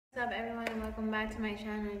up everyone, and welcome back to my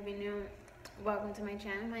channel. If you're new, welcome to my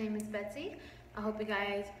channel. My name is Betsy. I hope you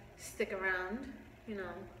guys stick around, and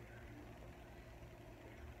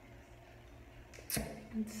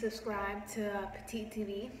subscribe to Petite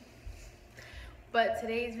TV. But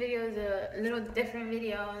today's video is a little different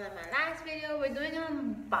video than my last video. We're doing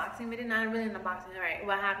an unboxing video, not really an unboxing. Alright,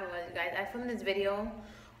 what happened was, you guys, I filmed this video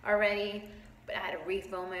already, but I had to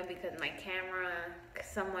refilm it because my camera,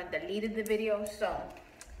 someone deleted the video. So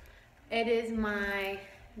it is my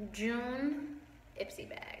June Ipsy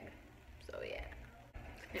bag. So yeah.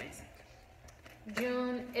 Anyways,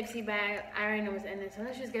 June Ipsy bag. I already know what's in it, so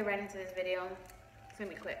let's just get right into this video. It's gonna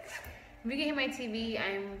be quick. If you can hear my TV,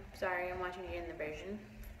 I'm sorry, I'm watching it in the version.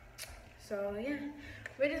 So yeah,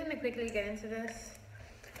 we're just gonna quickly get into this.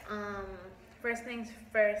 First things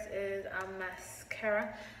first is a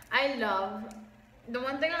mascara. The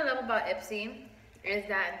one thing I love about Ipsy is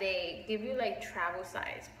that they give you like travel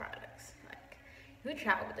size products. Like you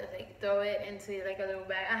travel with this, like throw it into like a little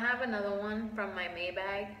bag. I have another one from my May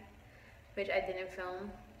bag, which I didn't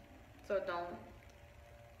film, so don't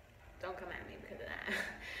come at me because of that.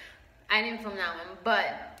 I didn't film that one,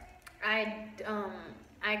 but I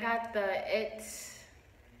got the It's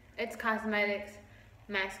Cosmetics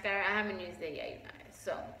mascara. I haven't used it yet, you guys.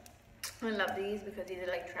 So I love these because these are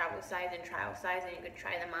like travel size and trial size, and you could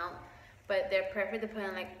try them out. But they're perfect to put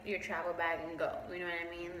in like your travel bag and go. You know what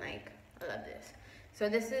I mean? Like, I love this. So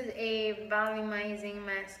this is a volumizing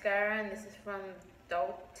mascara, and this is from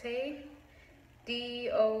Docce,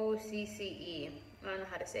 D-O-C-C-E. I don't know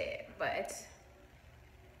how to say it, but it's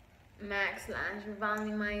Max Lash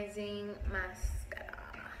Volumizing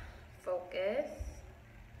Mascara. Focus.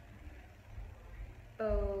 I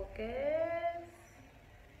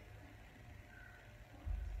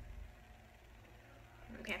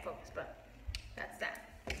can't focus, but that's that.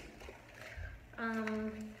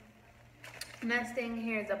 Next thing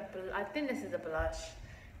here is I think this is a blush,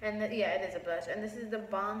 and yeah, it is a blush, and this is the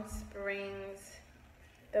Balm Springs,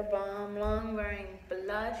 the Balm Long Wearing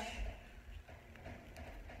Blush.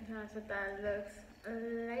 That's what that looks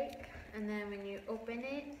like. And then when you open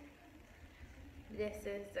it, this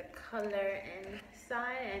is the color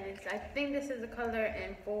inside, and I think this is the color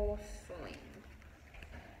in full swing.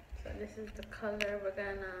 So this is the color. We're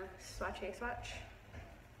gonna swatch.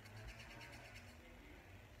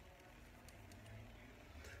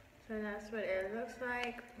 So that's what it looks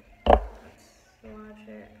like. Let's swatch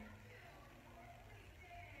it.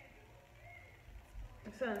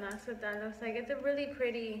 So that's what that looks like. It's a really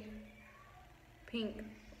pretty pink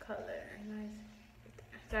color. Nice.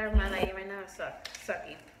 Sorry, my lighting right now is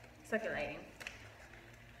sucky lighting.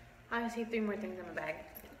 I see 3 more things in my bag.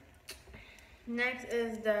 Next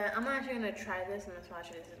is I'm actually gonna try this and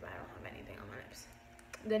swatch it. This is why I don't have anything on my lips.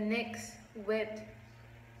 The NYX Whipped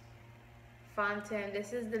Fountain.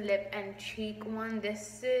 This is the lip and cheek one.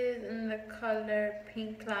 This is in the color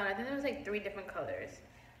Pink Cloud. I think there was like 3 different colors.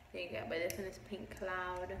 There you go, but this one is Pink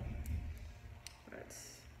Cloud.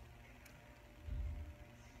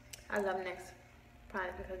 I love NYX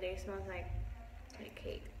products because they smell like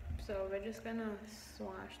cake. So we're just gonna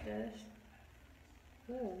swatch this.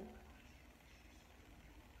 Ooh.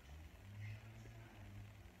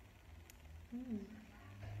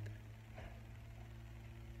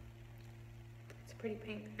 It's pretty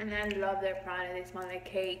pink, and I love their product. They smell like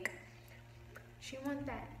cake. She wants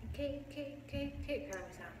that cake kind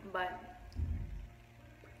of sound. But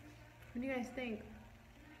what do you guys think?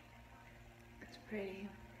 It's pretty.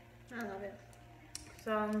 I love it.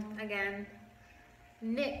 So again,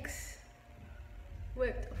 NYX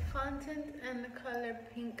Whipped Fountain and the color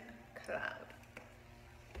Pink Cloud.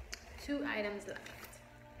 2 items left.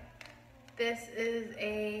 This is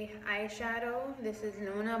a eyeshadow. This is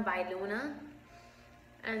Luna by Luna,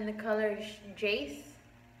 and the color is Jace.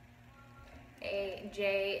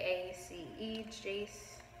 J-A-C-E,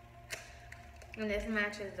 Jace. And this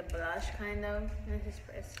matches the blush kind of.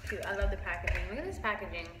 It's cute. I love the packaging. Look at this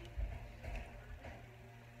packaging.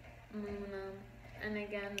 Luna. And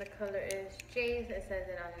again, the color is Jace. It says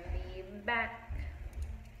it on the back.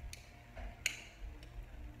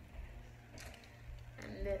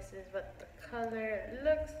 And this is what the color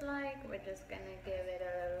looks like. We're just gonna give it a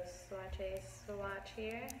little swatch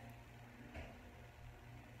here.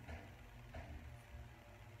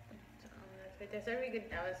 There's a really good.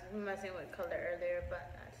 I was messing with color earlier,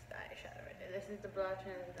 but that's the eyeshadow right there. This is the blush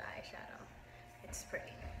and this is the eyeshadow. It's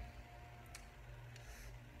pretty.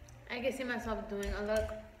 I can see myself doing a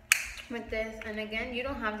look with this, and again, you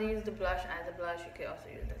don't have to use the blush as a blush. You could also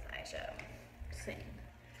use this eyeshadow. Same.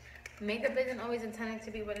 Makeup isn't always intended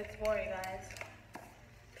to be what it's for, you guys.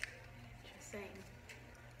 Just saying.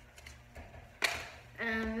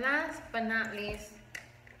 last but not least,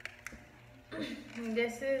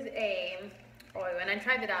 this is a oil, and I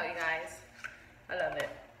tried it out, you guys. I love it.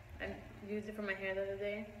 I used it for my hair the other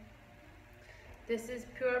day. This is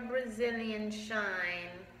Pure Brazilian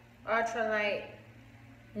Shine Ultralight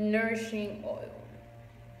Nourishing Oil.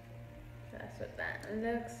 That's what that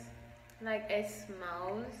looks like. It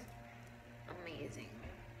smells amazing.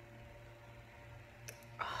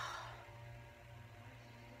 Oh,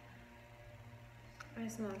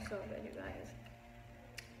 it smells so good, you guys.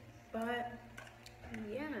 But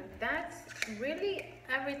yeah, that's really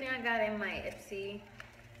everything I got in my Ipsy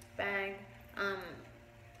bag.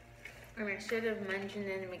 And I should have mentioned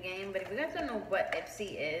in the beginning, but if you guys don't know what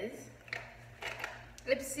Ipsy is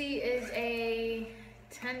a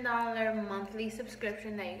 $10 monthly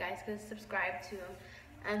subscription that you guys can subscribe to,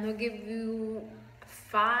 and they'll give you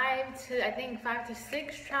 5 to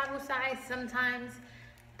 6 travel size, sometimes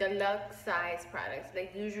deluxe size products.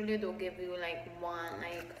 Like usually they'll give you like one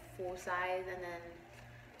like full size and then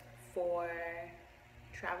 4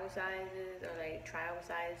 travel sizes, or like trial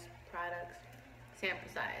size products, sample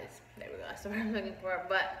size. There we go, that's what I'm looking for.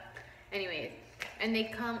 But anyways, and they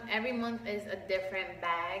come every month is a different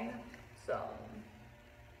bag. So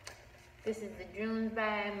this is the June's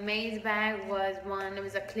bag. May's bag was one, it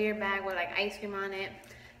was a clear bag with like ice cream on it.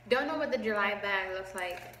 Don't know what the July bag looks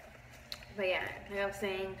like, but yeah, like I was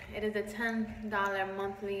saying, it is a $10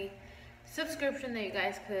 monthly subscription that you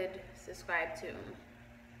guys could subscribe to.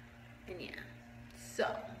 And yeah, so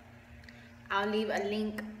I'll leave a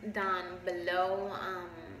link down below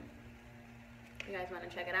if you guys want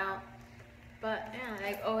to check it out. But yeah,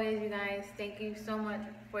 like always, you guys, thank you so much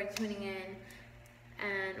for tuning in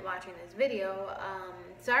and watching this video.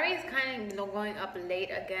 Sorry it's kind of going up late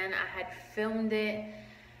again. I had filmed it,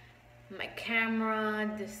 my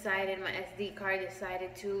camera decided, my SD card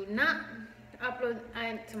decided to not upload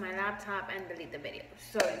to my laptop and delete the video.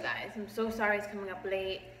 So you guys, I'm so sorry it's coming up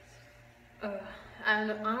late. I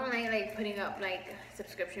don't like putting up like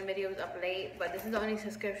subscription videos up late, but this is the only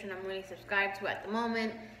subscription I'm really subscribed to at the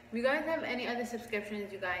moment. If you guys have any other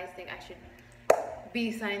subscriptions you guys think I should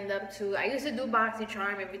be signed up to, I used to do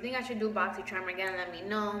BoxyCharm. If you think I should do BoxyCharm again, let me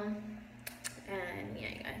know. And yeah,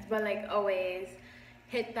 you guys, but like always,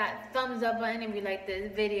 hit that thumbs up button if you like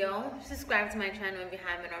this video. Subscribe to my channel if you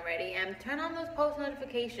haven't already, and turn on those post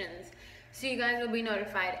notifications so you guys will be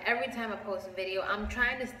notified every time I post a video. I'm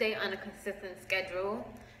trying to stay on a consistent schedule,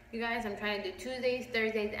 you guys. I'm trying to do Tuesdays,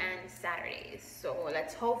 Thursdays, and Saturdays. So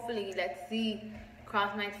let's see,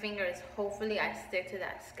 cross my fingers, hopefully I stick to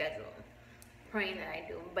that schedule. Praying that I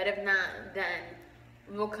do, but if not, then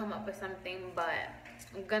we'll come up with something. But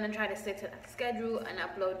I'm gonna try to stick to that schedule and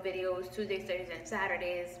upload videos Tuesdays, Thursdays, and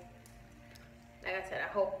Saturdays. Like I said, I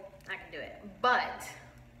hope I can do it. But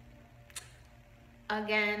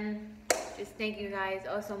again, just thank you guys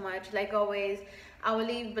all so much. Like always, I will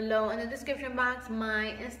leave below in the description box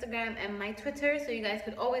my Instagram and my Twitter, so you guys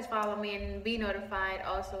could always follow me and be notified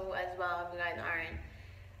also as well if you guys aren't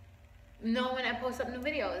know when I post up new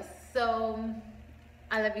videos. So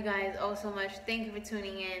I love you guys all so much. Thank you for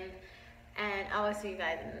tuning in, and I will see you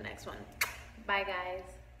guys in the next one. Bye guys.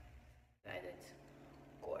 Guys, it's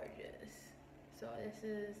gorgeous. So this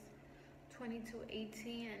is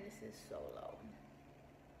 2218 and this is Solo.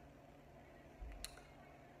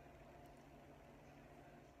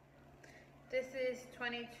 This is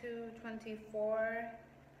 2224